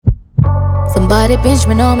body pinch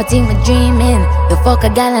me, know my team was dreaming. The fuck a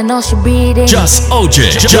gal, I know she breathing. Just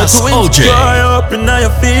OJ, just OJ. Dry up in all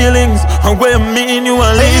your feelings, and what you mean you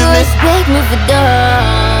want leave You me? respect me for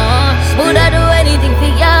dog. Would I do anything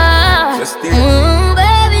for ya?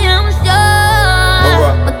 Baby, I'm sure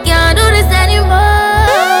I can't do this anymore.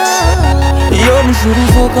 Yo, me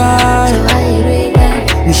should've fuck high.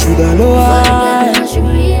 Me shoulda know high.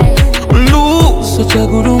 Lose such a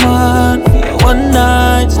good woman for your one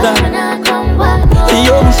night stand.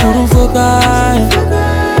 Yo, me should've fuck high.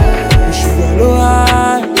 Me shoulda know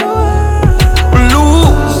high.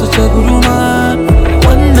 Lose such a good woman for your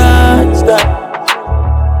one night stand.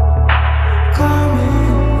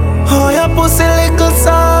 Oh, your pussy little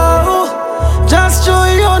so just show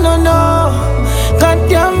you no know.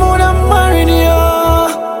 Goddamn, would I'm marrying you.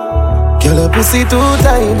 Girl, your pussy too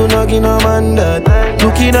tight, do not give no man that.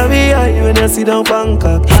 Looking at me eye when you sit down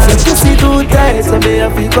Bangkok. Your pussy too tight, so me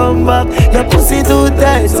have to come back. Your pussy too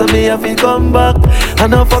tight, so me have to come back. I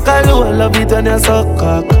know fuck I do, I love it when you suck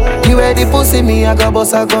cock. You wear the pussy, me I go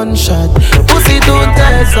bust a gunshot. Your pussy too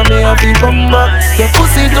tight, so me have to come back. Your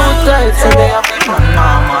pussy too tight, so me have to come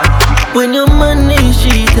back. When your man is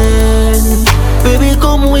cheating, baby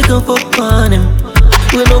come we can fuck on him.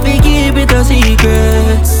 We no be keep it a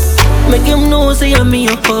secret. Make him know say I'm me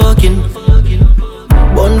a fucking.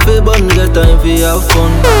 Bun for bun, get time for have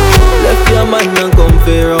fun. Left your man and come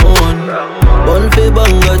for round. Bun for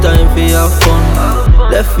bun, get time for have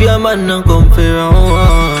fun. Left your man and come for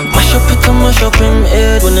round. Mash up it and mash up him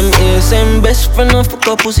head. When them ears same best friend and fuck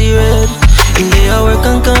a pussy red. In the hour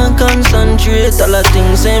can't concentrate. All the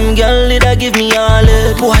things same girl did I give me all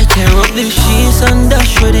it. Boy tear up the sheets and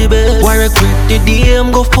dash for the bed. Why regret the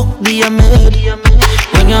DM go fuck the maid.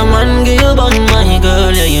 When your man get you bun my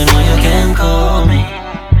girl, yeah you know you can call me.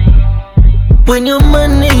 When your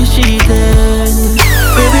man is cheating,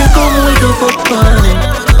 baby come we go fuck on it.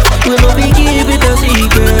 We no be keep it a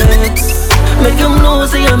secret. Make him know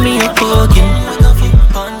say I'm me a fucking.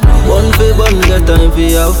 One for bun, get time for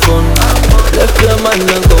have fun. Left your man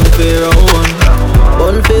and come for round.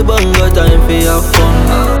 One for bun, get time for have fun.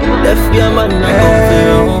 Left your man and come for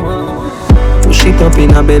round. Push it up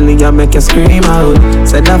in a belly, you make you scream out.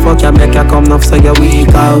 Say the fuck you make you come off so you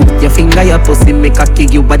weak out. Your finger, your pussy make a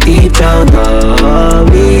kick you but deep out. Oh,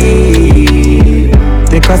 me.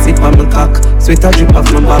 Take a sip of my cock, sweat a drip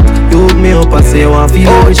off my back. You hook me up and say you want feel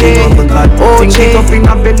everything off my God. Think it up in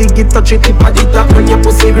a belly, get touch it tip of the top. When your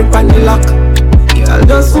pussy grip on the lock. Girl,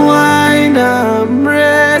 just whine and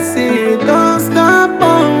press it, don't stop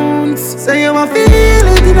bounce. Say you want feel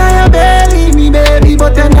it in your belly, me baby,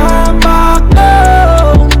 but you're not back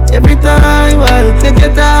down. Every time, well, take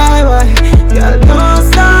your time, well. Girl, don't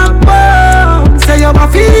stop bounce. Say you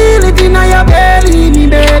want feel it in your belly, me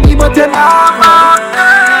baby, but you're not back down.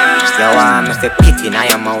 You want me to pit in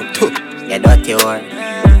your mouth too. You dirty whore.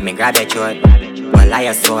 Me grab your throat while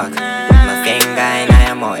I soak. My finger in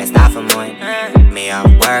your mouth, it's not for mine. Me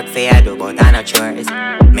have work for you do, but I no chores.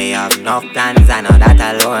 Me have enough plans, I know that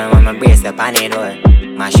alone. When my brace up on the door,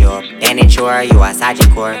 mash up any chore, you a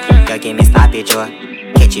surgical. You give me sloppy chore.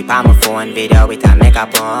 Catch it on my phone, video with a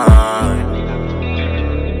makeup on.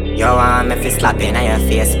 You want me to slap in your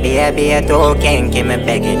face, baby, you too kinky, me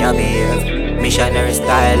begging you behave. Missionary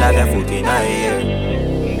style of the foot in your ear.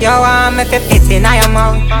 You want me to fit in your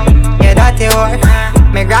mouth, you dirty whore.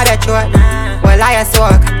 Me grab your throat, while I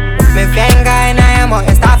soak. Me finger in your mouth,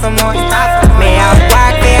 it's not for more. Me have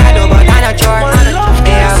work for you do, but I no chore.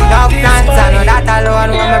 Me have no plans, I know that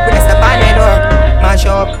alone. When me brace up on the door, mash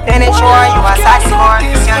up, then it's sure you a sassy boy.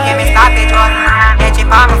 You give me sloppy throat, get you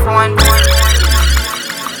on my phone.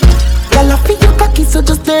 Girl, I feel your cocky, so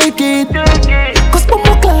just take it. Cause one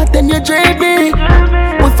more clock, then you drape me.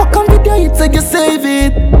 We fuck on with you, so you save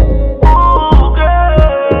it.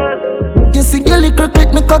 You see your liquor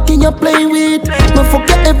click, me cocky you play with. Me fuck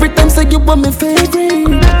you every time, so you want me favorite.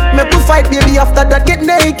 Make we fight, baby, after that get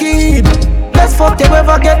naked. Best fuck you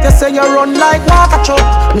ever get, you say you run like water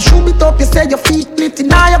truck. Me shoot it up, you say your feet split in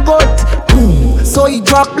your gut. So you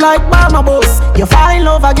drop like mama boss. You fall in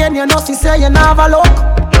love again, you know she say you never look.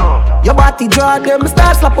 Your body draw them,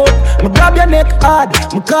 start slap up. Me grab your neck hard,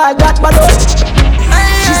 me call that bad up.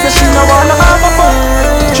 She said she no wanna have a fun.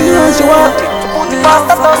 She knows she want to put it past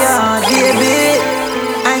the bus.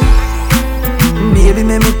 Baby,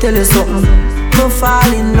 make me tell you something. Me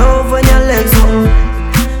fall in love when your legs open.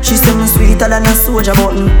 She say me sweeter than a soldier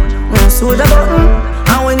button. No soldier button.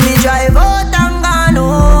 And when we drive out and gone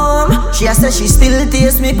home, she a say she still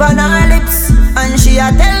taste me on her lips. And she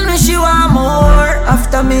a tell me she want more.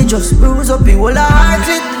 After me just bruise up the whole heart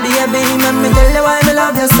it. Baby, let me tell you why me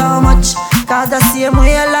love you so much. Cause the same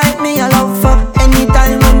way you like me, I love her.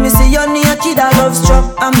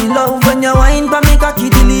 up. I'm in love when you wine pa me cocky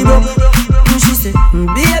till he broke. She say,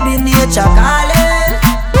 baby nature calling,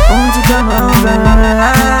 won't you come over?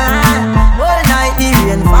 All night the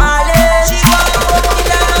rain falling. She want to walk in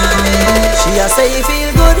the morning. She a say you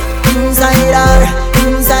feel good inside her,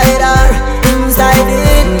 inside her, inside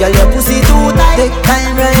it. Girl your pussy too tight. Take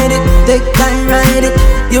time ride it, take time ride it.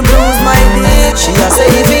 You bruise my dick. She a say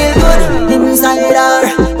you feel good inside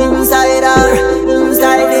her, inside her,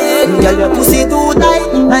 inside it. Girl your pussy too tight.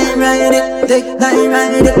 Time ride it, take time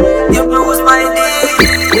ride it. You bruise my dick.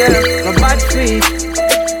 Yeah, my bad freak.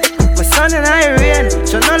 My son and I rain,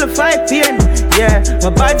 so nullify pain. Yeah, my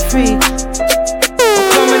bad freak. I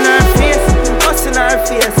come in her face, bust in her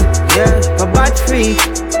face. Yeah, my bad freak.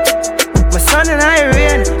 My son and I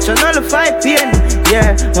rain, so nullify pain.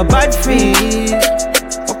 Yeah, my bad freak.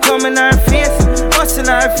 I come in her face, bust in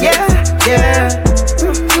her face. Yeah,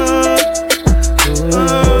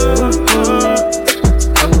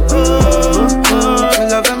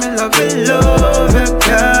 love it,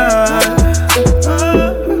 girl.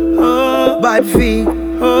 Bad feet,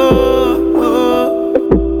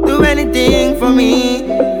 do anything for me.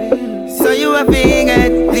 So you a figure,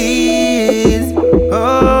 please.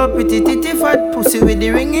 Oh, pretty titty fat pussy with the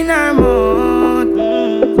ring in her mouth.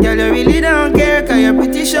 Girl, you really don't care, cause you're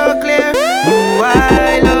pretty sure clear. You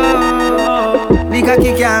I love. The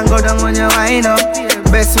cocky can't go down when you wind up.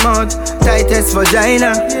 Best mouth, tightest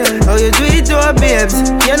vagina. How you do it to her babes,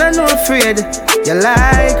 you're not no afraid. You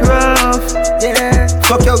like rough, yeah.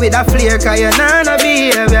 Fuck you with a flare, cause you're not no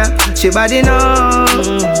behavior. She body know,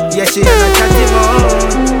 yeah, she ain't a chatty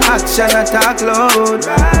mouth. Action attack loud,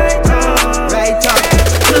 right up.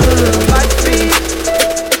 Bad freak,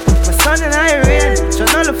 my son and I rain, so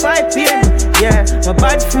nullify pain. Yeah, my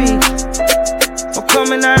bad freak. I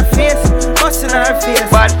come in her face, bust in her face.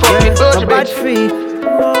 Bad fucking my bad freak.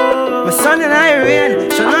 My son and I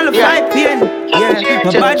rain, so nullify pain. Yeah,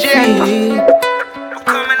 my bad freak. I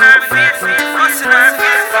come in her face, bust in her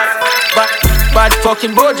face. Bad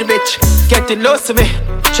fucking bougie bitch, getting lost to me.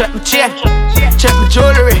 Check my chain, check my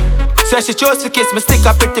jewelry. Says she chose to kiss me, stick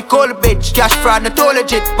up pretty cold bitch. Cash fraud, not all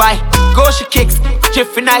legit. Why? Go she kicks,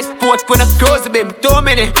 Jiffy nice sport when I close the bim. 2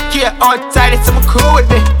 minutes, here outside, it's some crew with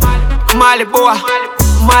me. Molly boy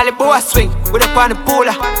swing, with up on the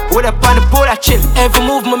polar, chill. Every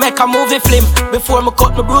move me make a movie film. Before me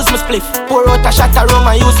cut me bruise me spliff. Pour out a shot of rum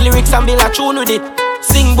and use lyrics and build a tune with it.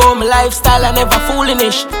 Sing about my lifestyle and never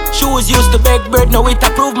foolinish. Shoes used to beg bread, now it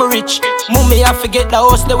approve me rich. Mummy I forget the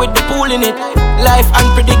house there with the pool in it. Life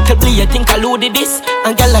unpredictably, I think I loaded this.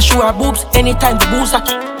 And girl I show her boobs anytime the booze are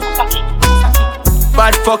kick.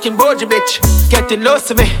 Bad fucking bougie bitch, getting lost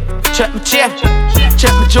to me. Check my chain,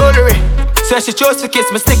 check my jewelry. Says she chose to kiss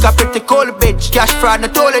me, stick up pretty cold bitch. Cash fraud,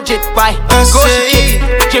 not all legit. Why? Go she kicks,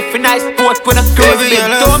 Jiffy nice sport when I close the bim.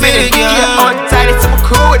 2 minutes, here outside, it's some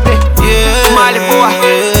crew with me. Molly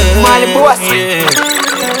boy, sweet.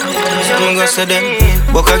 I'm gonna say them.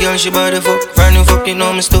 Buck a girl, she body fuck. Brand new fucking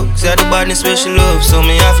on me stuck. Say the body special love, so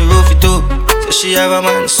me have to roof it up. Say she have a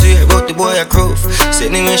man, swear, but the boy a croof. Say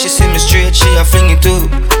when she see me straight, she a fling it too.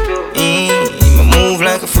 I move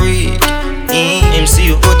like a freak. Him see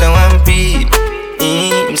you put on one beat.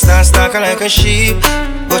 Him start stalking like a sheep.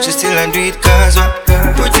 But you still don't do it cause what?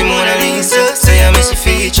 Pretty Mona Lisa, say I miss your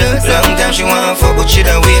feature. Long time she want fuck but she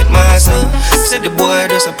don't wait myself. Said the boy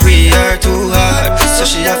does a pre-her too hard. So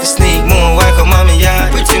she have to sneak more while come on me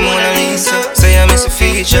yard. Pretty Mona Lisa, say I miss your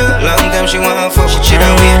feature. Long time she want fuck but she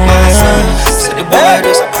don't wait myself. Said the boy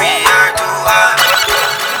does a pre-her too hard.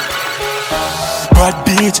 Bad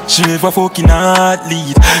bitch, she never fucking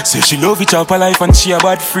athlete. Say she love it up her life and she a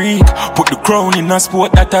bad freak. Put the crown in a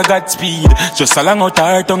sport that I got speed. Just a long out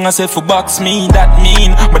her tongue and say for box me. That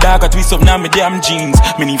mean, my dog a twist up now my damn jeans.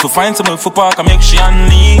 Me need to find someone for park and make she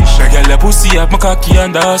unleash. A girl a pussy up my cocky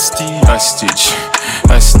and a stitch.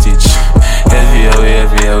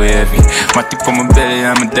 Heavy. My tip on my belly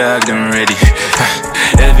and my dog them ready.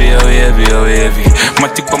 Heavy. My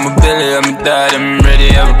tip on my belly and my dog them ready.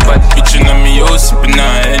 Have a bad bitch in me, yo, sippin'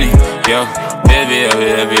 on any. Yo, heavy.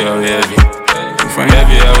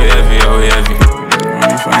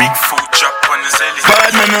 Big food drop on the zelly.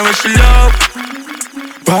 Bad man know what she love.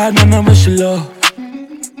 Bad man know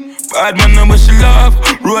what she love.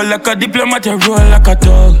 Roll like a diplomat, you roll like a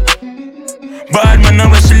dog. Bad man know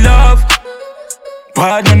what she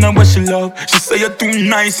love. She say you're too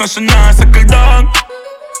nice and she not suckle down.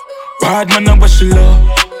 Bad man know what she love.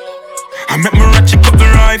 I make me ratchet up the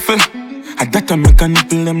rifle. I that I make a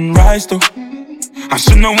nipple them rise too. I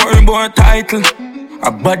should not worry about a title.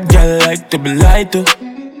 A bad girl like to be lied to.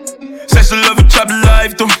 Say Said she love it, chop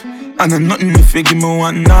life too. And I'm nothing if you give me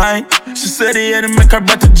one night. She said he had to make her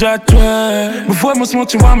better jet try. Before I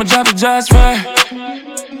smoke, you want me drop the jazz right.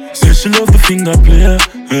 Said she love the finger play.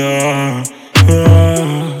 Yeah,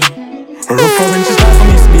 yeah. Rough her when she start for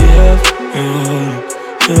misbehave.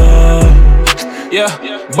 Yeah,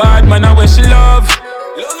 yeah. Bad man, I wish she love.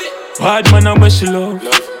 Bad man, I wish she love.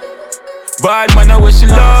 Bad man, I wish she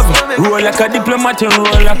love. Roll like a diplomat and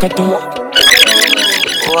roll like a top.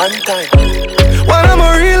 One time. When I'm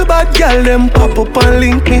a real bad girl, them pop up and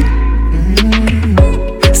link me.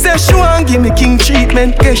 Say she want give me king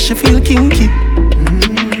treatment, guess she feel kinky.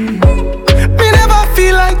 Me never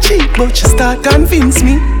feel like cheap, but she start convince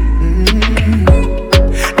me.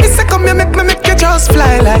 Me say come here, make you just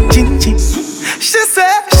fly like Gingy. She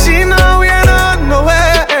say she know we ain't on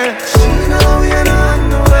nowhere. She know we ain't on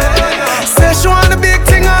nowhere. Say she want a big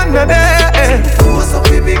thing on the day. Force up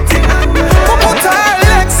the big thing on the day. Put her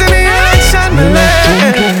legs in the action, me legs.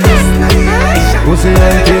 Pussy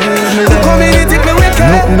and give me that. Community me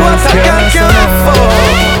wicked, what I can't afford.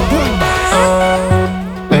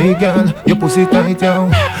 Hey girl, your pussy tight down.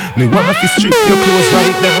 Me want to strip your clothes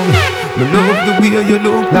right down. Me love the way you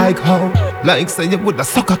look like how. Like say you woulda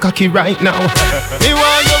suck a cocky right now. Me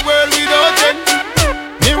want your world without end.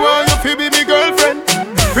 Me want you to be me girlfriend.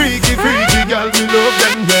 Freaky, freaky girl, me love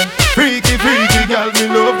them, yeah. Freaky, freaky girl, me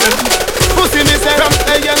love them. Pussy me say from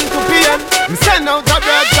AM to PM. Me send out a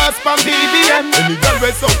broadcast from BBM. Any girl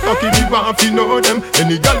we so cocky, me want to know them.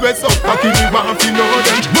 Any girl we so cocky, me want to know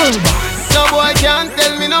them. No boy can't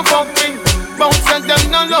tell me no fucking. Bounce and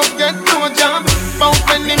them no love get no job. Bounce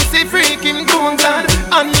when him see freak him go glad.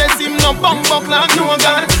 Unless him no bump up like no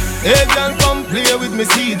god. Hey girl come play with me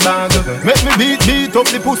seed bag. Make me beat up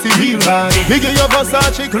the pussy real bad. Me give you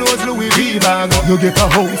Versace clothes Louis V bag. You get a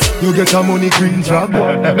house, you get a money green job.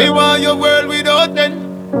 Me want your world without them.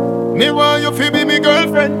 Me want you to be me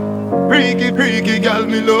girlfriend. Freaky, freaky girl,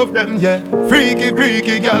 me love them, yeah. Freaky,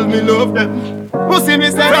 freaky girl, me love them. Pussy me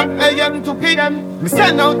say from AM to PM. Me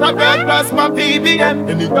send out a broadcast from BBM.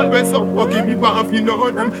 Any girl we so fucking me want to know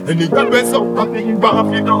them. Any girl we so fucking me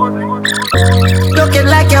want to know them. Looking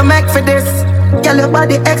like you're made for this. Girl, your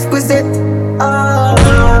body exquisite.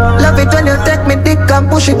 Love it when you take me dick and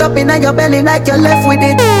push it up in your belly like you're left with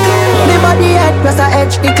it. Me body head plus I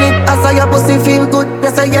edge the clip. I saw your pussy feel good.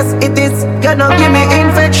 Yes, I yes it is. You know give me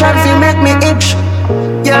infection, feel make me itch.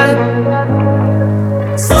 Girl,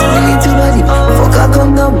 silly to body, fuck her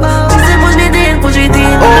come down. She say push it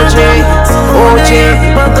in. OJ,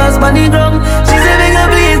 because money ground. She say beg you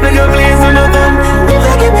please, do not come. If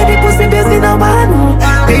I give me the pussy, there's no man.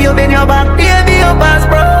 Pay you bend your back, baby your pass,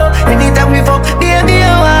 bro. Anytime we fuck, baby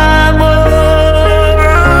you want more.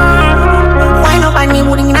 Wind up on me,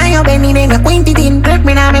 moving in your belly, then you quint it in. Grip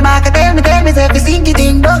me now, me back, tell me, say if you sink it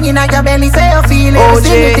in. Dog in your belly, say you feel it,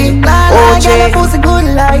 sing it in. La la, girl, your pussy good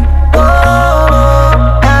like.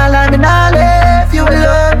 Nah left you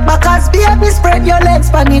alone. Because baby spread your legs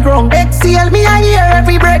pan the ground. Exhale me I hear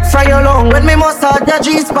every breath from your lung. When me must start the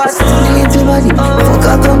G-spot. Little body, fuck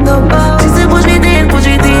her come down. She say push it in, do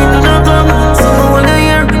not come. Someone wanna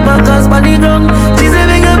hear, because pan the ground. She say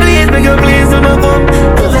beg you please, do not come.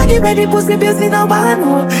 Cause I give me the pussy, baby no man.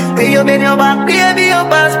 Pay you bend your back, baby your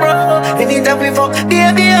pass bro. Anytime we fuck,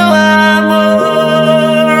 baby you want more.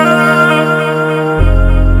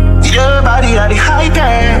 Your body at the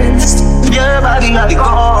highest. Your body at the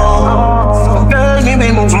core. Girl, you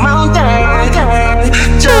may move mountains.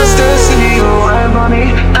 Just to see you, I'm on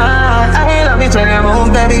it. I love it when you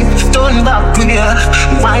move, baby. Turn back with you,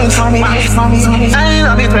 wine for me. I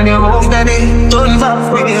love it when you move, baby. Turn back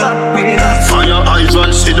with you. Fire eyes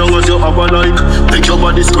and sit down as you have a like. Make your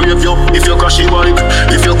body scrape you if you crash your bike.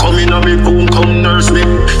 If you come in a me boom, come nurse me.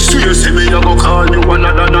 Seriously, me I go call you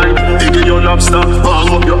another night. Dig in your lobster,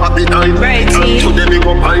 warm up your appetite. And today me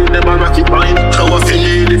go buy them a rocky pine. How I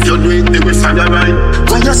feel if you do it, me will find a right.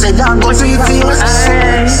 When you say that, go see for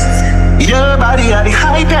yourself. Your body at the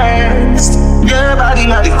highest. Your body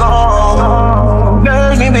at the core.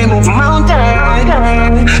 Girl, me may move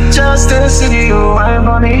mountains. Just to see you, I'm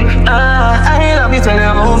on it. I love it when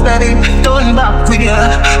you move, baby. Turn back with you,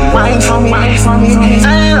 wine for me.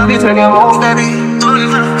 I love it when you move, baby.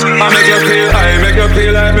 Turn back with you. I make you feel high, make you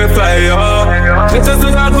feel like me fly, yo. This is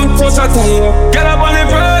a good push at you. Get up on the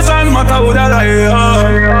person, matter who that I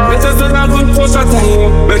am. This is a good push at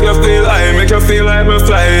you. Make you feel high, make you feel like me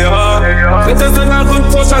fly, yo. This is a good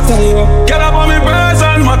push at you. Get up on the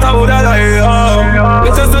person, matter who that I am.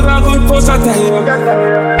 This is a good push at you.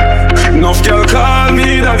 Enough girl call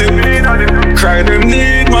me daddy. Cry them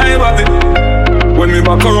need my body. When me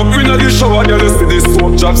back Back her up in the shower, girl, you see this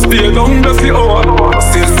soap job. Stay down, that's the hour.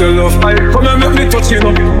 Still love, come and make me touch you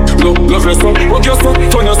now. Love yourself, hug yourself,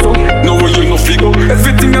 turn yourself. No way you no figure,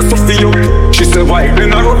 everything is so for you. She said, why?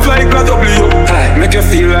 Then I rock like a W. Make you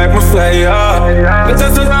feel like my flyer. Let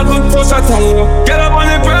us do a good push at you. Get up on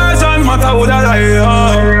the person, matter what I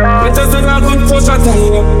lie. Let us do a good push at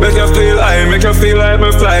you. Make you feel like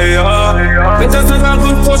my flyer. Let us do a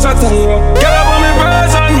good push at you. Get up on the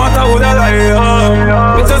person, matter what I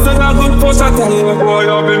lie. Let us do a good push at you. Boy,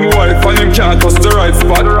 I've been wife and him can't touch the right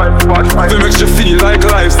spot. It makes you feel like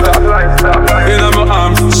livestock. In my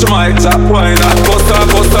arms, she might tap. Why not?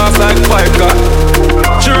 Bust off like pipe cut.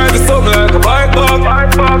 She ride the something like a bike dog.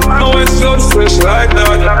 No when she don't say she like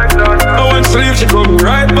that. No when she leave, she come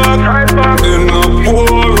right back. In the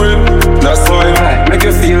boring. That's why make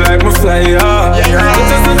you feel like my flyer.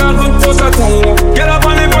 Let us do a good push at you. Get up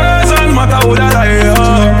on the person, matter who that I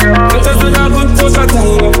am. Let us do a good push at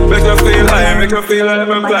you. Make you feel like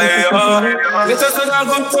my flyer. Let us do a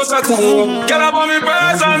good push at you. Get up on the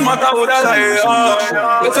person, matter who that I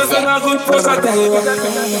am. Let us do a good push at you.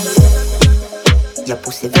 Your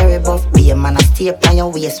pussy very buff, be a man, I stay up on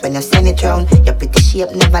your waist when you send it round. Your pretty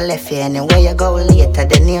shape never left you anywhere you go later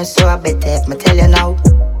than you, so I better if me tell you now.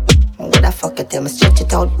 What the fuck you tell me stretch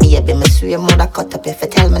it out, baby, me swear mother cut up if you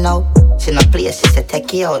tell me now. She no play, she say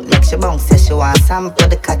take you out, makes you bounce, say she want sample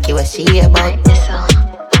the cocky where she hear about.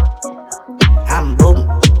 And boom,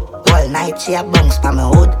 all night she a bounce pa me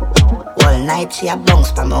hood. All night she a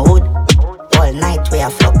bounce pa me hood. All night we a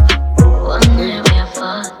fuck. One night we a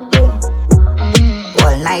fuck.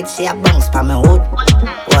 All night she a bounce pa me hood.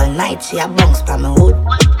 All night she a bounce pa me hood.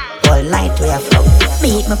 All night we a fuck.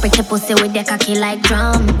 Beat my pretty pussy with your cocky like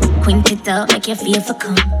drum. Quint it up, make you feel for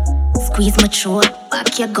come. Squeeze my throat,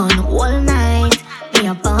 back your gun all night. Me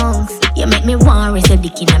a bounce. You make me want raise your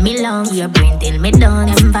dick in me lungs. Your brain till me done.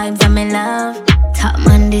 Them vibes of me love. Top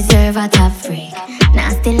man deserve a top freak.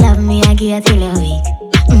 Nasty love me, I give you till you weak.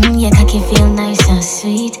 Your cocky feel nice and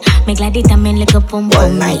sweet. Make like it and me lick up on all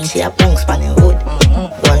night she a bounce pa me hood.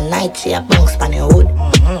 All night she a bounce pa me hood.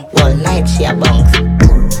 All night she a bounce.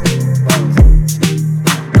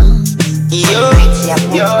 All night she a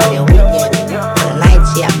bounce pa me hood. All night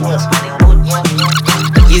she a bounce pa me hood.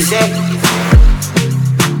 You say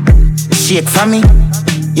shake for me.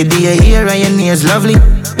 You do your hair and your nails lovely.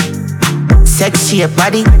 Sexy your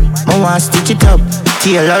body, I want stitch it up.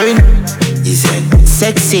 Tailoring. You say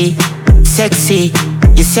sexy, sexy,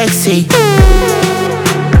 you sexy.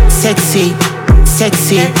 Sexy,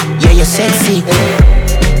 sexy, yeah you're sexy.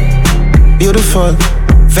 Beautiful,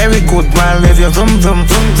 very good one. Rev your vroom vroom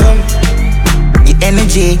vroom vroom. Your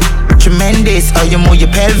energy, tremendous. How you move your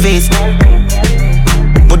pelvis.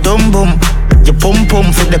 Boom boom, your pum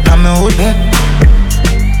pum for the palm hood.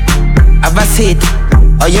 Have a seat,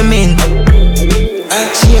 how you mean?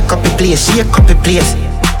 Shake up the place, shake up the place.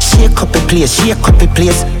 Shake up the place, shake up the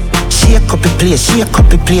place. Shake up the place, shake up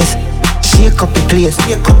the place. Shake up the place,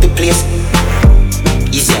 shake up the place.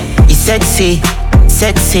 You sexy,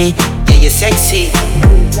 sexy, yeah you sexy.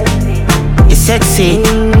 You sexy,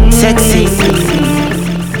 sexy.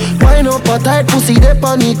 Wine up a tight pussy, de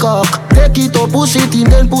panic cock. Take it up, push it in,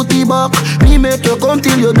 then put it back. Me make you come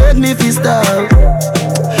till you beg me fi stop.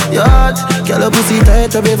 Yard, girl a pussy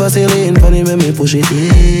tight, up ever Vaseline. Funny when me push it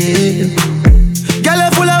in. Girl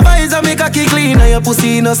a full of eyes and make a kick clean, and your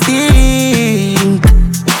pussy no stink.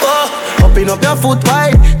 Oh, open up your foot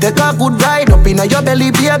wide, take a good ride. Up inna your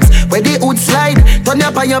belly, babes, where the hood slide. Turn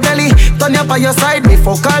up on your belly, turn up on your side. Me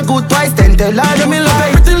fuck her good twice, then tell her that me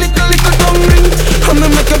like pretty little tongue ring. I'ma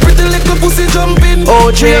make your pretty little pussy jump in.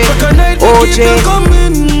 OJ, OJ, come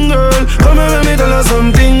in, girl. Come here, let me tell her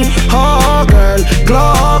something. Oh, girl,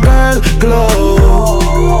 glow, girl, glow.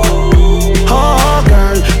 Oh,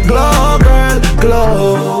 girl, glow, girl,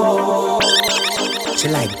 glow. She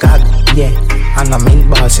like gag, yeah. And I'm in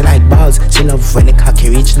balls, she like balls. She love when the cocky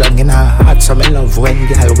reach down in her heart. So me love when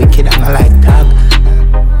the girl wicked and I like dog.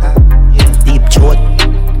 Deep throat,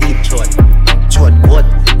 throat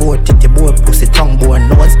boat titty, boat pussy, tongue, boat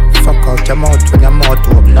nose. Fuck out your mouth when your mouth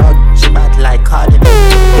open up. She bad like Cardi.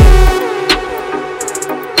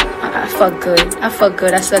 I fuck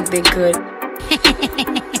good, I suck dick good.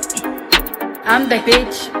 I'm the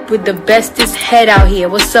bitch with the bestest head out here,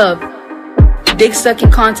 what's up? Dick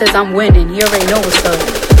sucking contest, I'm winning. You already know what's up.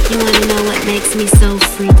 You wanna know what makes me so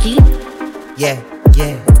freaky? Yeah.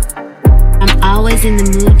 I'm always in the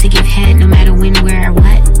mood to give head no matter when, where, or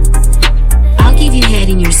what. I'll give you head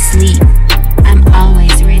in your sleep. I'm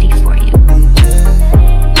always ready for you.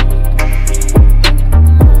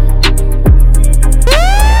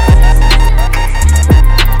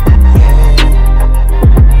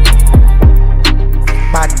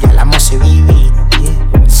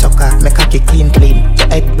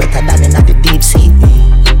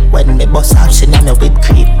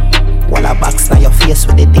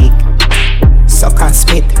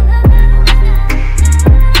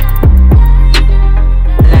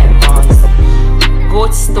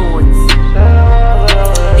 stones.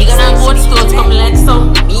 You gonna have both stones coming like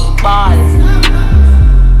some meatballs.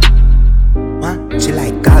 What? She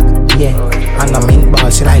like cock, yeah. And I'm in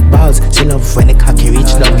balls, she like balls. She love when the cocky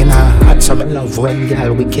reach down in her heart. So I love when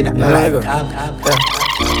girl wicked and I like cock.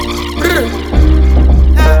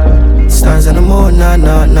 Stars in the moon, no.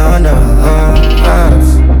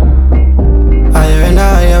 Higher and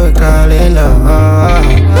higher, we crawling down.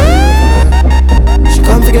 She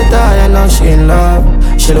come to get tired, now she in love.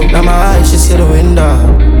 She look down my eyes, she see the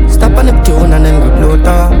window. Stop on the tune and then go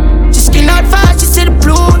Pluto. She skin out fast, she see the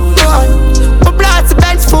Pluto. My blood's a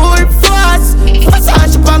Benz full force.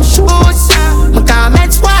 Massage up on shoes. My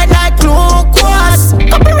garments white like glucose.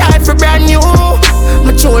 Copyright for brand new.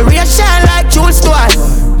 My jewelry shine like jewel store.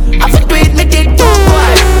 I fit with me dick too,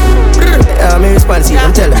 boy. Yeah, me responsive,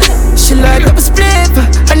 I'm telling her. She like up a split,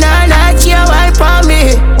 and I like you, wine for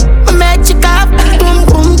me. I make you cough, boom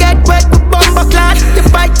boom, get wet with bumper clock. The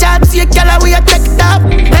bite jobs, you girl, we a take it off.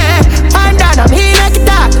 I'm down, I'm here like a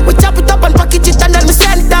dog. We chop it up and package it and then we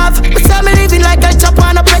send it off. But some me living like a chop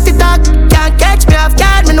on a petty dog. Can't catch me off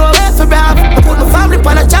guard, me know where for rap. I put my family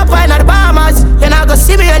on a chopper in the Bahamas. You not go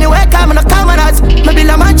see me anywhere, come in the cameras. Me build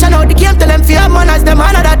a mansion out the game, tell them for your manners, them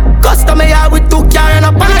honor that. Customer here with 2 car and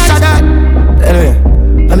a polish of that. Anyway,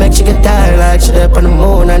 I make she get tired like she up on the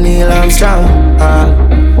moon and Neil Armstrong.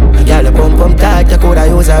 A girl a pump tight, I coulda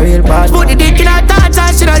use a real part. Put the dick in her thoughts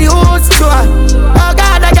and she not used to her. Oh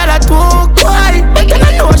God, I got her too quiet, but then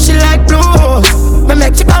I know she like blues. Me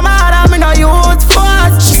make she come out and me no use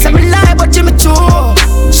force. She say me lie but she me true.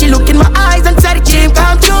 She look in my eyes and say the dream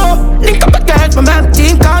come true. Link up a girls, my man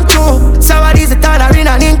team come true. So what is the third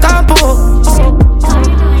arena in Campo?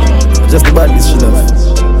 Just the badness she love.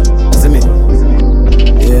 See me?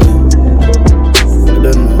 Yeah. I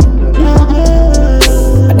don't know.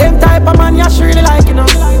 Them type of man, yeah, she really like, you know.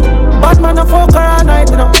 Bad man, I fuck her all night,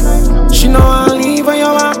 you know. She know I'll leave when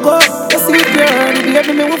you want go. You see if you're early,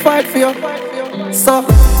 baby, me will fight for you. So,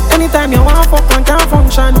 anytime you want fuck, one can't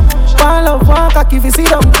function. Fall love, walk, I give you see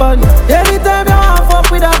them fun. Anytime you want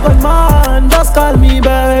fuck with a gun man, just call me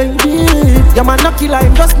baby. Your man no killer,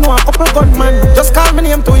 him just know a couple gunman. Just call me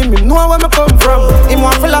name to him know where me come from. Him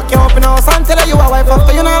want to lock you up in house and tell you a wife up,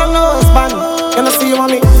 but you know no husband. You know see you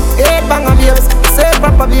mommy, 8 banger babes, say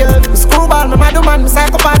proper babes. Screwball, me mad man, me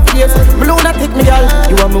psychopath babes. Me lunatic me girl,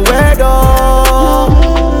 you want me weirdo.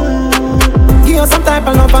 Give you some type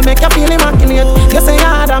of love and make you feel immaculate. You say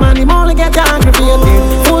you're harder man, him only get you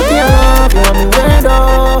aggravated. Full to your love, you want me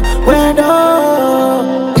weirdo.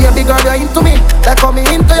 Baby girl, you're into me, like how me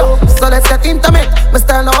into you. So let's get intimate. Me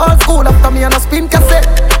style no old school, after me and a spin cassette.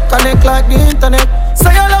 Connect like the internet. So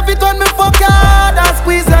you love it when me fuck you hard and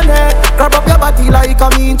squeeze your neck. Grab up your body like a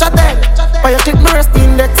me inch a deck. But you check me rest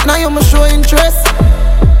index, now you me show interest.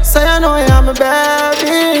 So you know you're my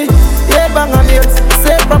baby. Yeah, bang on nails,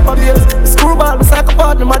 say proper bills. Screwball, me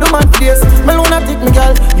psychopath, me mad man face. Me lunatic, me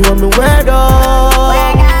girl, you want me weirdo.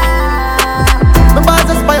 Me boss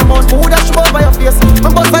just by your mouth, me woulda show over your face. Me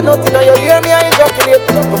boss a nothing, now you hear me and you ejaculate.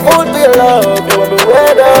 Me fall to your love, you want me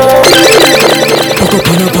weirdo. Fuck up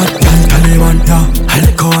on a bad girl, Talibanta,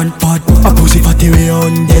 alcohol and pot. A pussy fatty way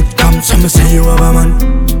on dead cam. Some say you have a man,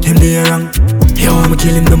 him be wrong. You want me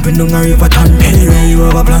kill him, dumping down a river ton. Anyway, you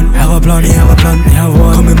have a plan, me have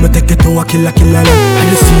one. Come in, me take it to a killer land. And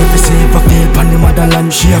you see if you say if I fail pan the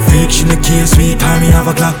motherland. She a fake, she no care, sweet time, me have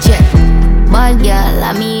a clock. Yeah. Bad girl,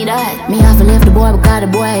 I mean that. Me have to leave the boy because the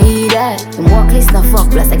boy eat that. Him walk list no fuck,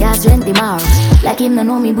 plus I got 20 miles. Like him no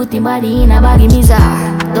know me, put him body in a baggy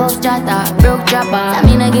mizar. Dove chatter, broke chopper. I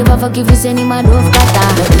mean I give a fuck if you send him a dove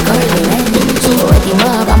cutter. But the curly man, so wet him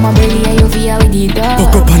up. I'm a belly and you feel with the dog.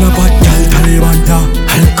 Fuck up on a bad girl, Talibanta,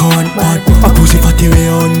 alcohol and pot. A pussy fatty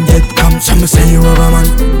way on dead cam. Some say you have a man,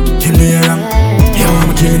 him be wrong. You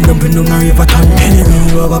want me kill him, dumping down a river ton.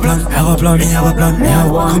 Anyway, you have a plan, me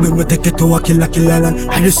have one. Come in, we take it to a killer land.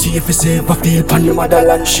 And you see if you say if I feel pan the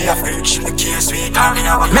motherland. She a freak, she no care, sweet time, me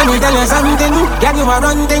have a Let me tell you something, yeah you a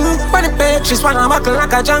run thing. On the page, she's wanna buckle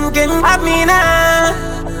like a junkin. I mean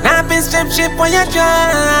now pin strip ship when you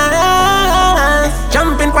try.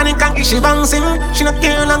 Jumping panic and she bouncing. She no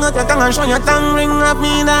care long as your tongue and show your tongue ring. I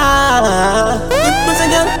mean good pussy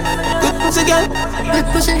girl, good pussy girl, good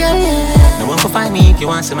pussy girl, yeah. No one can find me if you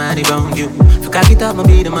want somebody around you. If you cock it up, I'll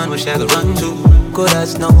be the man where she'll run to. Good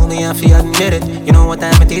as no me if you admit it. You know what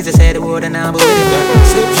time it is, I say the word and I'll be with it, girl.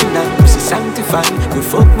 Slip she down, she sanctified. Good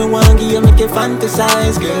fuck me one, give you make you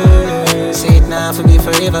fantasize, girl. Say it now for me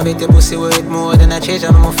forever, bet your pussy worth more than a change,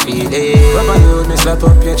 I'm gonna feel it. Rubber you, me slap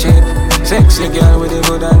up your chin. Sexy girl with a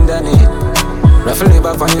good underneath. Ruffle it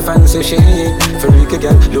back on your fancy shit. Freaky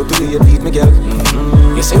girl, look to the beat me girl.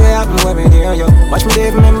 You see what happen when me near you. Watch me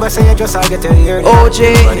Dave, remember say you just all get to hear you.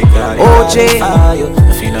 OJ, OJ. You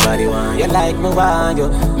feel nobody want you like me want you.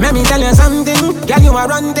 Let me tell you something, girl you a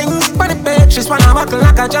run things. But the bitch just wanna buckle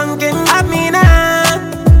like a junkie. I mean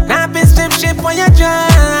now be strip ship when you drive.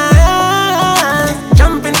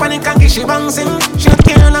 Jumping panic and she bouncing. She don't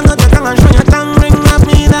care long as the tongue and show your tongue ring. I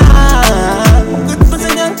mean good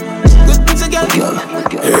pussy girl, good pussy girl.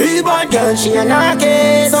 Hey bad girl, she a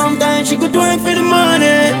knocky. Sometimes she could work for the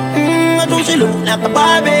money. I think she look like a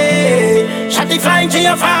Barbie. Shotty flying, she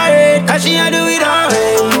a fire. Cause she a do it all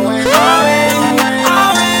way.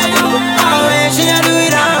 Always, she a do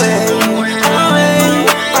it all way.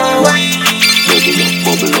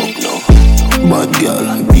 Bubble up now. Bad girl,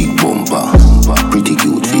 big bumper. Pretty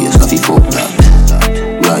cute face, have it fuck that.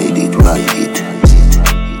 Ride it.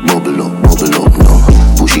 Bubble up now.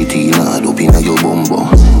 Push it in hard up inna your bumper.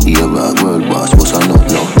 Here a world boss, what's a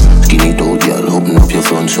nut now? Skin it out, girl, open up your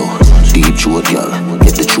front so. Deep throat, girl,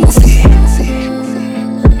 get the trophy.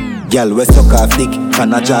 Girl, we suck her thick.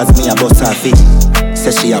 Can I jazz me a bust her feet?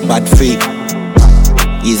 Say she a bad freak.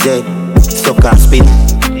 Easy, suck her spin.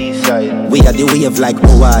 We are the wave like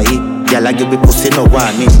Hawaii. Girl, I give me pussy no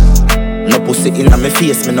warning. No pussy inna me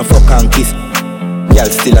face, me no fuck and kiss. Girl,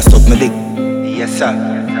 still a suck me dick. Yes sir.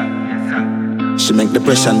 She make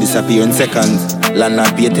depression disappear in seconds. Land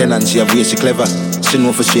not be a tenant, she have way she clever. She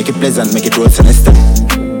know for shake it pleasant, make it roll sinister.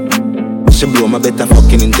 She blow my better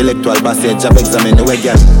fucking intellectual passage. Job examine the way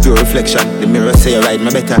girl, pure reflection. The mirror say you ride me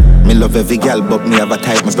better. Me love every girl, but me have a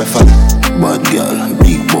type me prefer. Bad girl,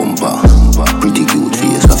 big bumper. Pretty cute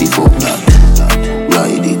face, have it fuck that.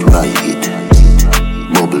 Ride it.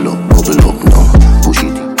 Bubble up now. Push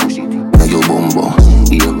it. Now your bumper.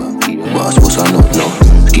 Here, boss, what's a nut now?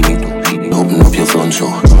 Skin it. Open up your front so.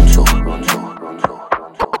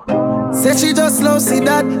 Said she just love see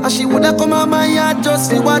that. And she woulda come on my yard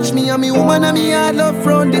just to watch me. And me woman and me yard love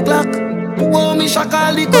round the clock. Whoa, me shock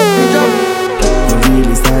all the cup me jump. You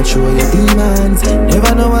really start showing your demons.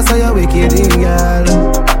 Never know I saw you wicked girl.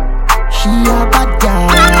 She a bad girl.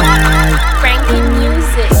 Frankie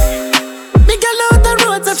music. Me girl out the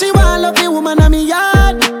road so she want love the woman and me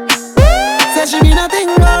yard. Say she be nothing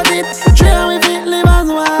about it. Try with it, live as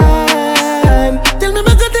one. Tell me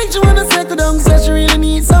make a think she wanna settle down. Say she really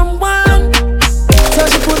need someone. So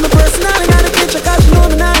she put my personality on the picture. Cause she know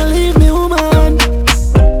me not leave me woman.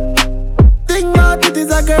 Think about it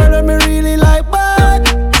is a girl that me really like. But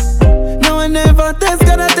no one never test.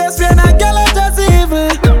 Gonna test me and a girl I just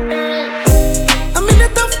evil. I'm in a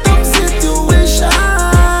tough situation.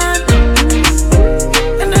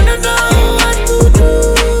 And I don't know what to do.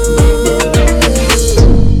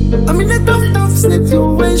 I'm in a tough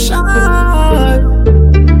situation.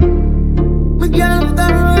 My girl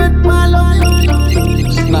that hurt my life.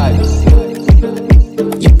 Nice.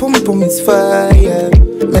 Your pum is fire.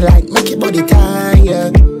 Me like make your body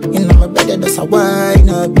tired. You know my brother does a wine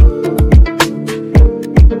up.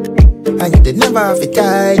 And you did never have it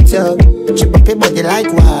tight up. Chip up your body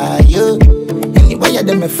like wire. Anyway you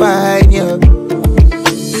them me find you.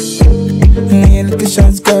 Me a little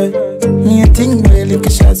shots girl. Me a thing where a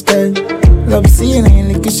little shots girl. Love seeing a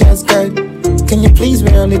little shots girl. Can you please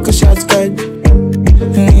wear a little shots girl?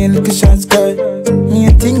 Me a little shots girl. Me a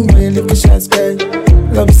thing where a little shots girl.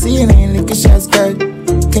 Love seeing a little shots girl.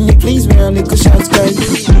 Can you please wear a little shots girl?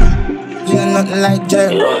 You know nothing like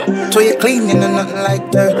dirt. So you clean, you know nothing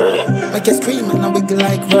like dirt. Make you scream and I wiggle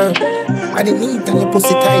like verb. I didn't need and your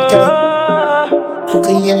pussy tight girl.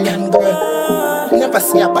 Clear and girl. Never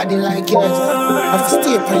see a body like yours. I have to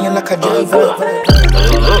stay upon you like a driver.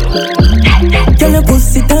 Girl, your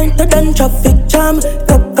pussy tighter than traffic jam.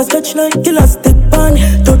 Cock a stretch like elastic band.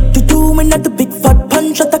 32, me not a big fat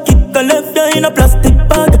punch. Shot a kick a left you in a plastic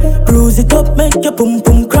bag. Bruise it up, make your pum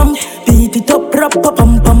pum cramp. Beat it up, rap a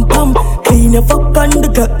pam pam pam. Clean your fuck and the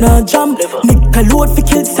gut now jam. Nick a load fi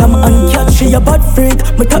kill Sam and cat. She a bad freak.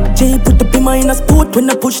 My top J put the beam in a sport when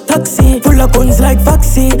I push taxi. Full of guns like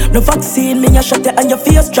vaccine. No vaccine, me a shot it and your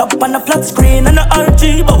face drop on a flat screen. And a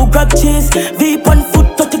RG, but who grab cheese. Veep on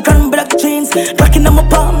foot, 30 grand black jeans. Cracking on my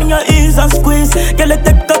palm in your ears and squeeze. Girl, I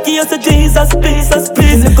take cocky as a Jesus, please.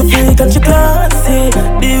 Look a freak and she classy.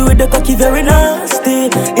 Deal with the cocky very nasty.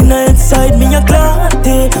 In the inside, me a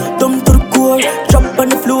clarty. Dumb to the core, drop on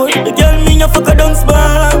the floor. The girl, me a fuck a dance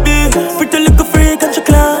Barbie. Pretty little freak and she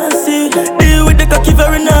classy. Deal with the cocky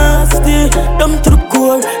very nasty. Dumb to the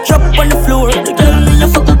core, drop on the floor. The girl, me a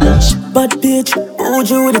fuck a bad bitch.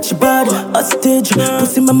 OJ with it, she bad. I hostage.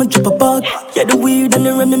 Pussy mama drop a bag. Yeah, the weed and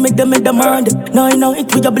the rim make them make demand. Now it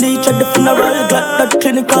with a bleach at the funeral. Got that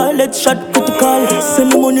clinical, let's shot critical.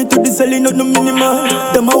 Send the money to the selling, not no minimal.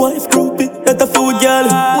 Them my wife groupie, that a food girl.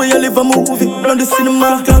 Where you live a movie, not the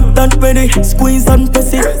cinema. Clock and ready, squeeze and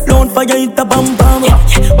press it. Don't fire it a bam bam.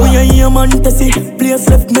 When you hear man test it, place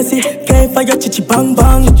left messy. Can't fire chichi bang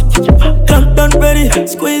bang. Clock and ready,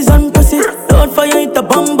 squeeze and press it. Don't fire it a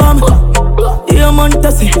bam bam. Hear man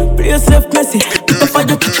test it, place left messy. Get a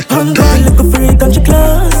fire chichi bang bang. Like a freak and she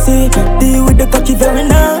classy. Deal with the cocky very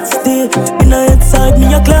nasty. In a head side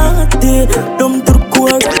me a clatty. Dumb to the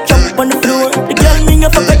core, jump on the floor. The girl me a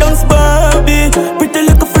fuck a dance Barbie. Pretty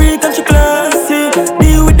like a freak and she classy.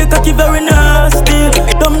 Deal with the cocky very nasty.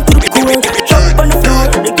 Dumb to the core, jump on the floor.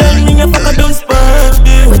 The girl me a fuck a dance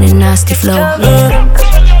Barbie. With a nasty flow,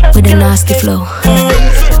 with a nasty flow.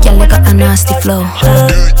 Girl, you got a nasty flow. Girl,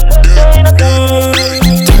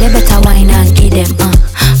 you better wine and give them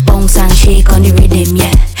bounce and shake on the rhythm,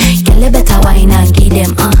 yeah. Girl, you better wine and give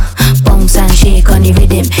them bounce and shake on the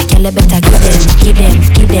rhythm. Girl, you better give them,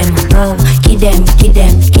 whoa. Give them,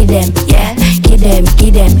 yeah.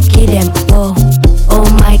 Give them, whoa. Oh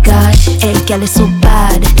my gosh, hey, girl is so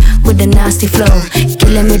bad with the nasty flow.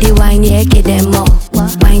 Kill them with the wine, yeah, give them more.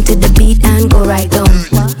 Wine to the beat and go right down.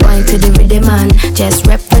 Wine to the rhythm and just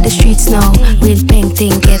rap for the streets now. Real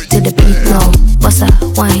painting, get to the beat now. What's up,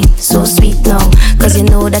 wine, so sweet now. Cause you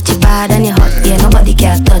know that you're bad and you're hot, yeah. Nobody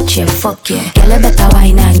can touch you, fuck yeah. Girl, you better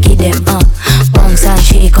wine and give them, bounce and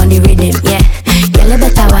shake on the rhythm, yeah. Girl, you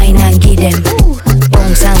better wine and give them,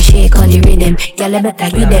 bounce and shake on the rhythm. Girl, you better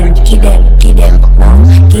give them,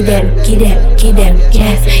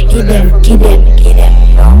 yes. Give them.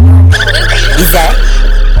 Is that?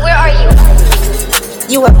 Where are you?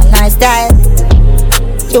 You have a nice style.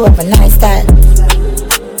 You have a nice style.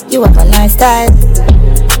 You have a nice style.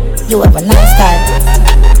 You have a nice style.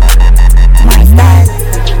 My style.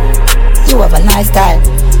 You have a nice style.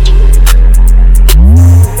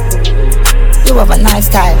 You have a nice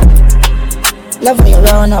style. Love when you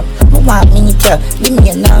round up. I want me to give me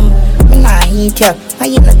a number. When I eat you, I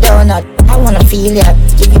eat a donut. I wanna feel ya,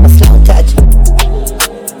 give you a slow touch.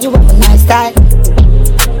 You have a nice style.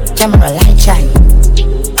 Camera light shine.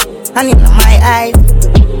 And in my eyes,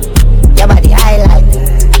 your body highlight.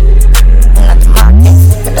 I'm not the market,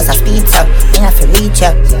 but there's a speed up. You have to reach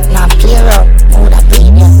up, now clear up. Move that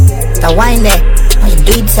bleed ya. The wine there, how you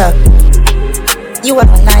do it so. You have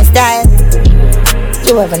a nice style.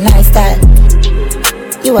 You have a nice style.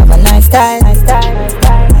 You have a nice style. Nice style, nice style, nice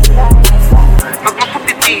style, nice style.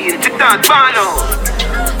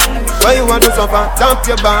 Why you want to suffer? Dump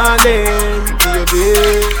your ballin', baby.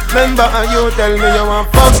 Remember how you tell me you want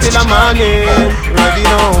fuck till the morning. Ready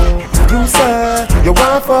now. You say you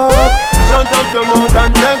want fuck. Shut up your mouth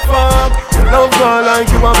and neck fuck. Love girl like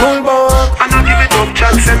you a bulldog. I don't give it up,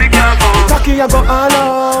 Jack, say me can't fuck. Cocky I go all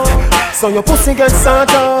out, so your pussy get sort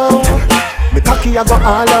out. Me cocky I go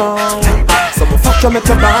all out, so me fuck you make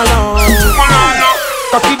you ball out.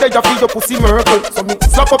 Cocky there you feel your pussy miracle. So me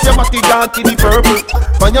slap up your body down to the purple.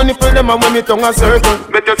 Find your nipple them and when me tongue a circle.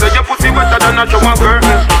 Better say your pussy wetter than a shower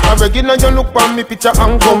curtain. I regular you look on me picture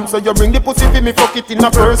and come. So you bring the pussy for me fuck it in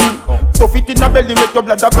a person. Stuff it in a belly make your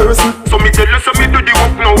blood a person. So me tell you so me do the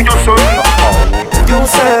work now your son. You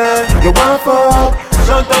say you want fuck.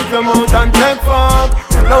 Shut up your mouth and take fuck.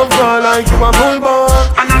 Love girl like you a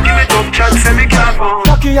bulldog. I don't give it up, Jack, say me can't fuck.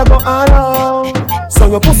 Cocky I go all out,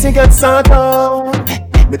 so your pussy get sort out.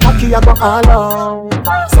 Me cocky I go all out,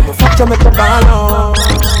 so me fuck you make you ball out.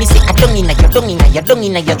 Me say I dung inna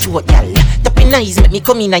your throat, y'all. Tapping eyes make me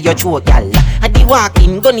come inna your throat, y'all. I di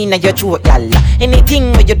walking gun inna your throat, y'all.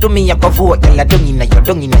 Anything where you do me I go vote, y'all. Dung inna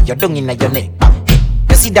your neck.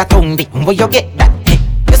 You see that tongue dick, where you get that?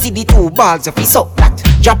 You see the two balls if you suck that.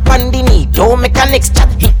 Drop on the knee, don't make a next chat.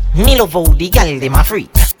 Me love how the gal dem a freak.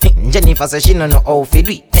 Jennifer say she no know how to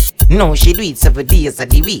do it. No, she do it 7 days of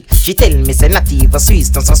the week. She tell me say not even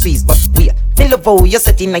Swiss, not so Swiss, but weird. Me love how you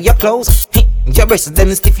set inna your clothes. Your breasts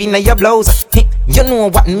them stiff inna your blouse. You know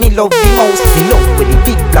what me love the most. Me love with the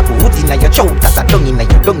big black hood inna your throat. That a dung inna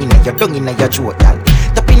your throat, y'all.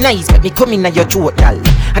 Tapping eyes make me come inna your throat, y'all.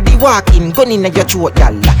 I di walking gun inna your throat,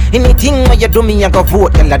 y'all. Anything where you do me I go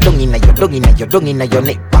vote, y'all. Dung inna your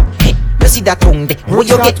neck. You see that tongue there, where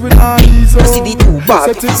you get that? You see the two bars,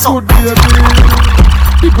 set it good, baby.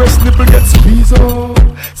 The breast nipple get squeezed up.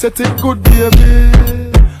 Set it good,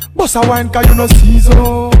 baby. Boss a wine 'cause you no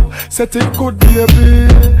season. Set it good, baby.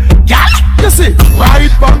 You see,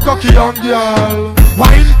 right back cocky on girl.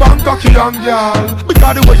 Wine, bang, cocky, young girl.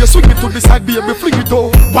 Because the way you swing it to the side, baby, fling it out.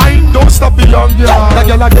 Wine, don't stop it, young girl. That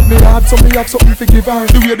girl a get me hard, so me have something to give her.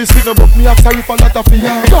 The way the singer broke me, have sorry for lot of fear.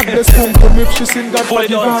 God bless come if she sing God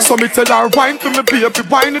forgive her. So me tell her, wine to me, baby,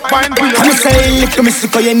 wine it, wine, baby. I'm say, lick me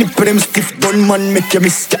sick of you, nip them stiff. Gunman make you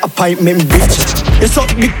miss the appointment, bitch. You suck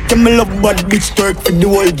dick, me love bad bitch. Twerk for the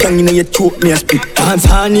whole gang, you know you choke me a spit. Dance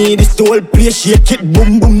honey, this the whole place, shake it,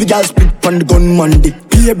 boom boom. The girl split from the gunman dick.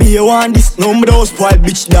 Baby, you want this? No, me don't spoil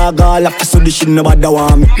bitch dog. All up so this shit nobody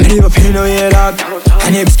want me. Me never pay no yeah dog.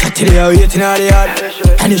 And if it's today, I'm waiting on the yard.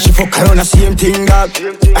 And if she fuck around, the same thing dog.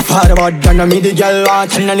 I thought about done, me the girl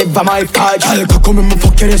want. And I never my part. Girl, come and me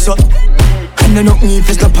fuck your ass up. And I knock me if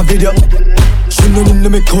it's not a video. She no need to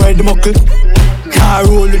make her head muckle. Car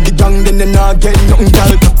roll with the gang, then they not get nothing.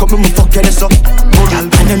 Girl, come and me fuck your ass up. Girl,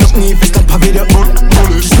 and I knock me if it's not a video.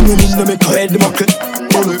 She no need to make her head muckle.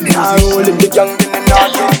 Car roll with the gang, then they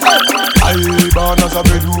not get nothing. I born as a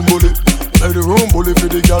bedroom bully. Bedroom bully for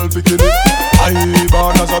the girl bikini. I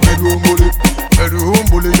born as a bedroom bully. Bedroom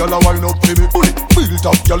bully, girl a wine up to me. Bully, built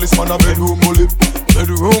up girl is man a bedroom bully.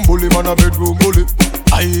 Bedroom bully, man a bedroom bully.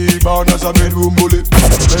 I born as a bedroom bully.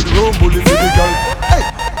 Bedroom bully for the girl. Hey,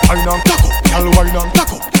 wine and taco, girl wine and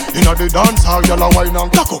taco. Inna the dance hall, girl a wine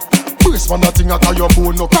and taco. First man a thing at your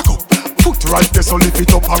bone no crack up. Foot right there, so lift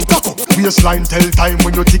it up and cock up. Waistline tell time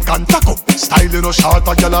when you tick and tack up. Style in a short,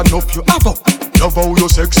 a girl enough you have up. Love how you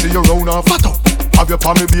sexy, you round and fat up. Have your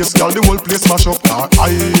palmy base, girl, the whole place mash up.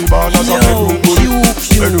 I born as a bedroom bully.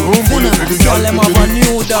 Bedroom bully, baby girl, I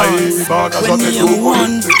born as a bedroom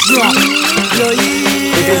bully.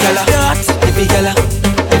 Every gala, every gala,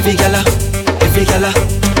 every gala, every gala,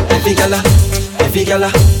 every gala, every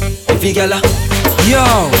gala, every gala. Yo,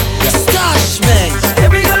 stash man.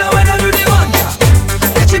 Every gala when I do the one,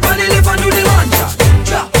 catch it on the lip and do the one,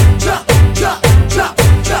 drop, drop, drop, drop,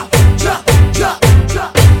 drop, drop, drop, drop.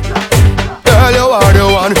 Girl, you are the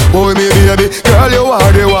one, boy me baby. Girl, you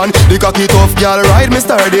are the one. The cocky tough girl, ride me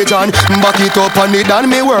sturdy John. Back it up and it done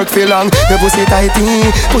me work for long. Your pussy tighty,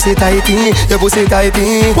 pussy tighty, your pussy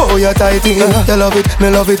tighty. Oh, you tighty, you love it, me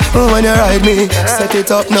love it. When you ride me, set it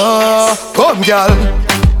up now. Come, girl.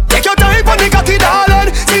 Take your time on the cocky,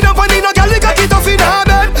 darling. Sit down on the no girl, the cocky tough in her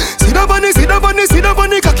bed. Sit down on the, sit down on the, sit down on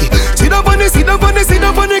the cocky. Sit down on the, sit down on the, sit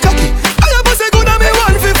down on the cocky. I your pussy good and me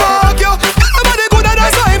want fi fuck you. Your body good and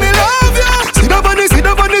that's why me love you. Sit down on the, sit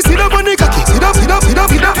down on the, sit down on the cocky. Sit down, sit down, sit down,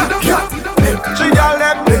 sit down. She gal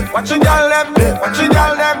them, watch she gal them, watch she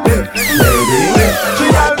gal them, she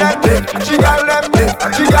gal them, she gal them,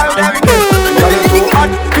 she gal them. Girl you too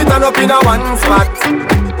hot, fit on up in a one spot.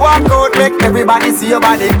 Walk out, make everybody see your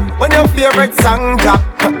body. When your favorite song drop,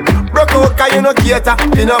 broke out 'cause you no cater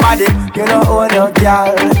to nobody. You no own no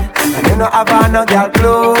girl, and you no have on no girl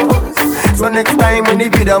clothes. So next time when the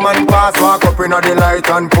video man pass, walk up in the light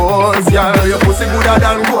and pose. Girl, your pussy gooder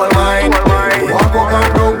than gold mine. Walk up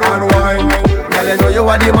and down and wine. Girl, you know you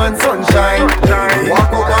are the man sunshine.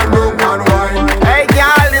 Walk up and down and wine. Hey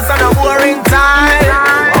girl, this is a boring time.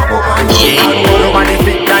 Walk up and down and wine. Nobody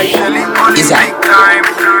fit like Shelly. Is that time?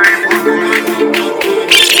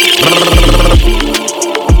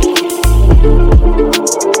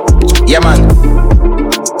 Yeah man.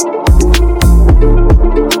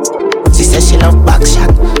 She says she love back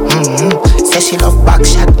shot. Says she love back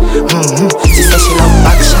shot. She says she love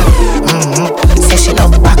back shot. Says she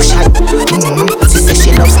love back shot. She says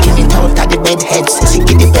she loves skinny out at the bed head. Says she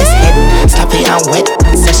get the best head, sloppy and wet.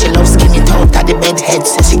 Says she loves skinny out at the bed head.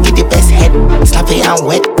 Says she get the best head, sloppy and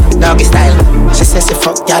wet. Doggy style. She says she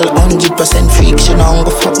fuck y'all 100% freak. She don't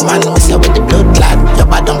go fuck man. We say with the blood clad. Your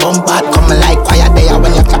bad and bum bad. Coming like quiet there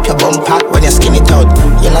when you clap your bum pad. When you skin it out,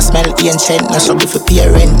 you not smell ancient. No struggle for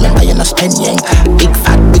parent. Remember you not spend yang. Big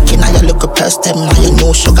fat wicked now you look a purse them. Now you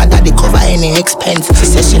know sugar daddy cover any expense. She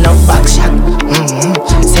says she love back shot.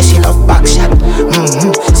 Says she love back shot.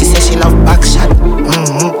 She says she love back shot.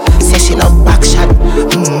 Says she love back shot.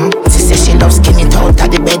 She says she loves skinny out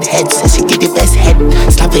at the bed head. Says she get the best head,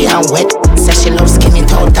 sloppy and wet. Says she loves skinny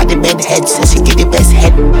out at the bed head. Says she get the best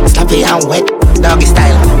head, sloppy and wet. Doggy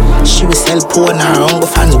style. She will sell porn her hunger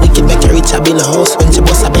fans. Wicked make her reach a bill house. When she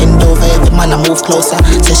bust a bend over, every man a move closer.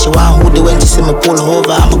 Says she want hoodie when she see me pull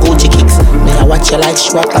over. I'm a Gucci kicks. Me I watch you like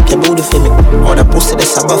she walk like your booty for me. All the pussy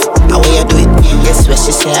that's above, how way you do it? Guess where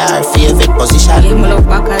she say her favorite position. Yeah, me love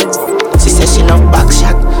backers. She says she love back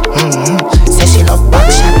shot. Says she love back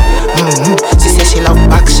shot. She says she love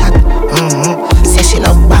back shot. Says she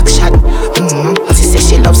love back shot. She says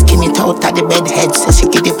she loves skinny out at the bed head. Says she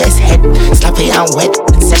get the best head, sloppy and wet.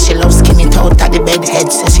 Says she loves skinny out at the bed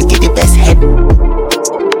head. Says she get the best head.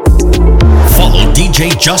 Follow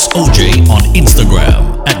DJ JusOJ on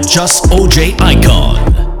Instagram at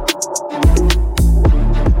JusOjIcon.